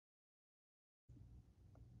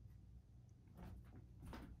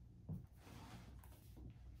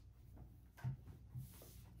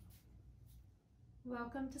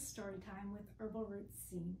Welcome to Storytime with Herbal Roots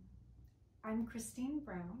zine. I'm Kristine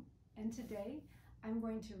Brown, and today I'm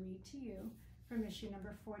going to read to you from issue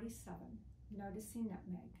number 47, Noticing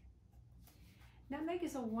Nutmeg. Nutmeg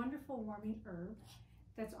is a wonderful warming herb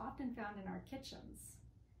that's often found in our kitchens.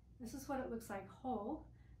 This is what it looks like whole,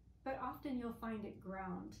 but often you'll find it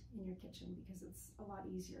ground in your kitchen because it's a lot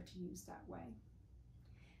easier to use that way.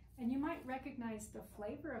 And you might recognize the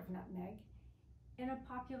flavor of nutmeg in a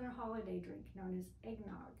popular holiday drink known as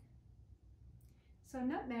eggnog. So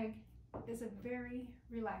nutmeg is a very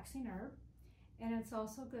relaxing herb, and it's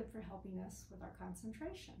also good for helping us with our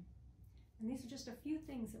concentration. And these are just a few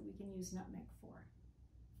things that we can use nutmeg for.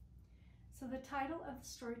 So the title of the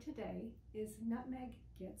story today is Nutmeg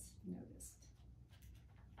Gets Noticed.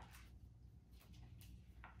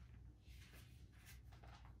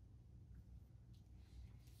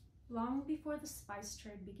 Long before the spice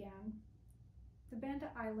trade began, the Banda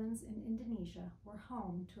Islands in Indonesia were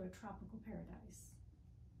home to a tropical paradise.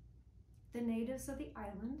 The natives of the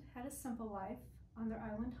island had a simple life on their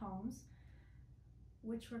island homes,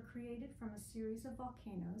 which were created from a series of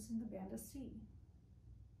volcanoes in the Banda Sea.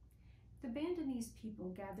 The Bandanese people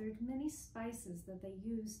gathered many spices that they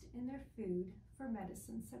used in their food for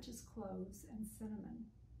medicine, such as cloves and cinnamon.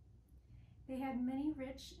 They had many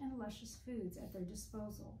rich and luscious foods at their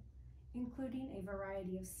disposal, including a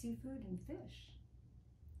variety of seafood and fish.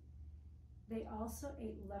 They also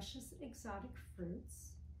ate luscious exotic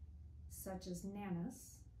fruits, such as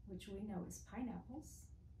nanas, which we know as pineapples,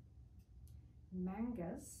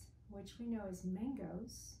 mangas, which we know as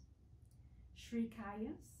mangoes,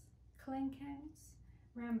 shrikayas, klingkangs,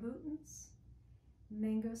 rambutans,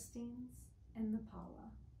 mangosteens, and the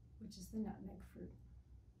pala, which is the nutmeg fruit.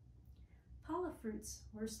 Pala fruits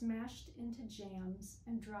were smashed into jams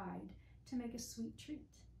and dried to make a sweet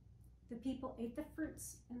treat. The people ate the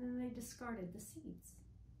fruits and then they discarded the seeds.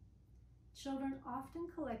 Children often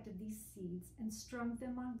collected these seeds and strung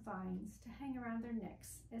them on vines to hang around their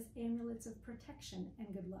necks as amulets of protection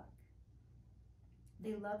and good luck.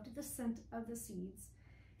 They loved the scent of the seeds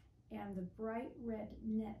and the bright red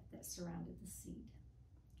net that surrounded the seed.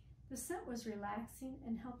 The scent was relaxing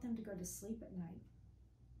and helped them to go to sleep at night.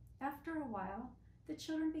 After a while, the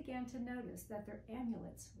children began to notice that their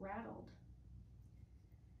amulets rattled.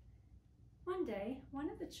 One day, one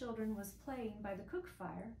of the children was playing by the cook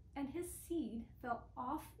fire, and his seed fell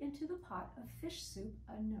off into the pot of fish soup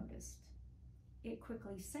unnoticed. It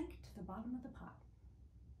quickly sank to the bottom of the pot.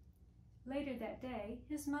 Later that day,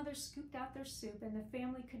 his mother scooped out their soup, and the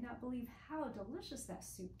family could not believe how delicious that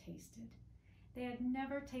soup tasted. They had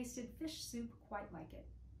never tasted fish soup quite like it.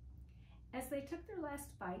 As they took their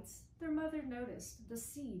last bites, their mother noticed the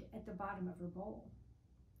seed at the bottom of her bowl.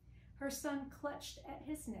 Her son clutched at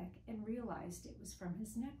his neck and realized it was from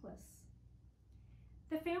his necklace.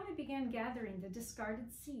 The family began gathering the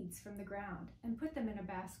discarded seeds from the ground and put them in a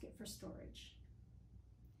basket for storage.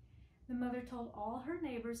 The mother told all her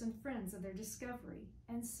neighbors and friends of their discovery,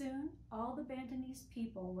 and soon all the Bandanese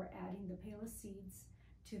people were adding the pala seeds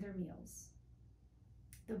to their meals.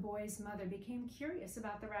 The boy's mother became curious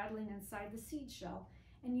about the rattling inside the seed shell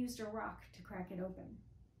and used a rock to crack it open.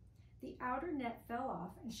 The outer net fell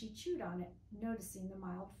off and she chewed on it, noticing the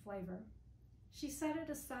mild flavor. She set it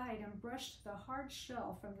aside and brushed the hard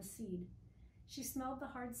shell from the seed. She smelled the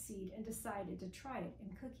hard seed and decided to try it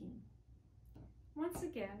in cooking. Once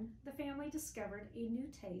again, the family discovered a new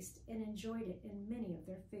taste and enjoyed it in many of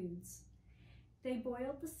their foods. They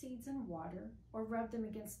boiled the seeds in water or rubbed them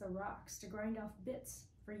against the rocks to grind off bits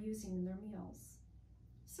for using in their meals.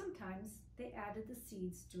 Sometimes they added the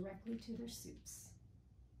seeds directly to their soups.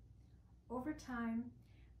 Over time,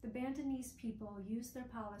 the Bandanese people used their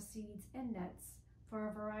pala seeds and nuts for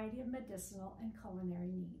a variety of medicinal and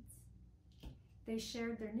culinary needs. They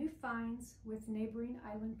shared their new finds with neighboring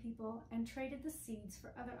island people and traded the seeds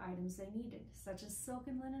for other items they needed, such as silk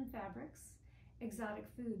and linen fabrics, exotic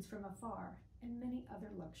foods from afar, and many other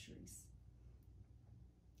luxuries.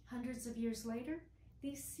 Hundreds of years later,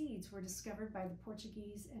 these seeds were discovered by the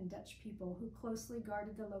Portuguese and Dutch people who closely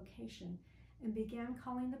guarded the location and began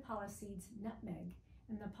calling the pala seeds nutmeg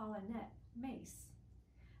and the pala net mace.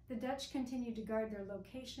 The Dutch continued to guard their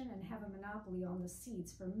location and have a monopoly on the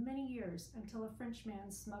seeds for many years until a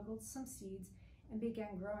Frenchman smuggled some seeds and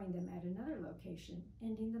began growing them at another location,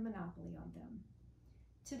 ending the monopoly on them.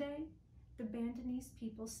 Today, the Bandanese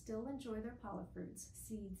people still enjoy their pala fruits,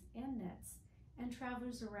 seeds, and nuts, and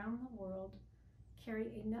travelers around the world carry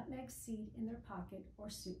a nutmeg seed in their pocket or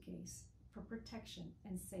suitcase for protection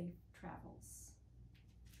and safe travels.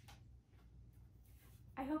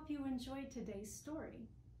 I hope you enjoyed today's story.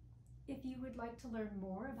 If you would like to learn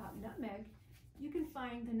more about nutmeg, You can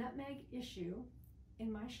find the Nutmeg issue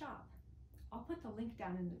in my shop. I'll put the link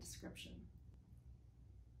down in the description.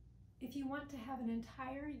 If you want to have an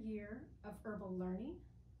entire year of herbal learning,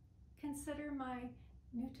 consider my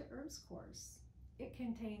New to Herbs course. It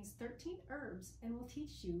contains 13 herbs and will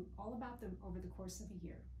teach you all about them over the course of a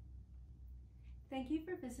year. Thank you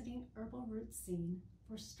for visiting Herbal Roots zine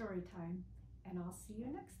for Storytime, and I'll see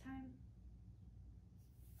you next time.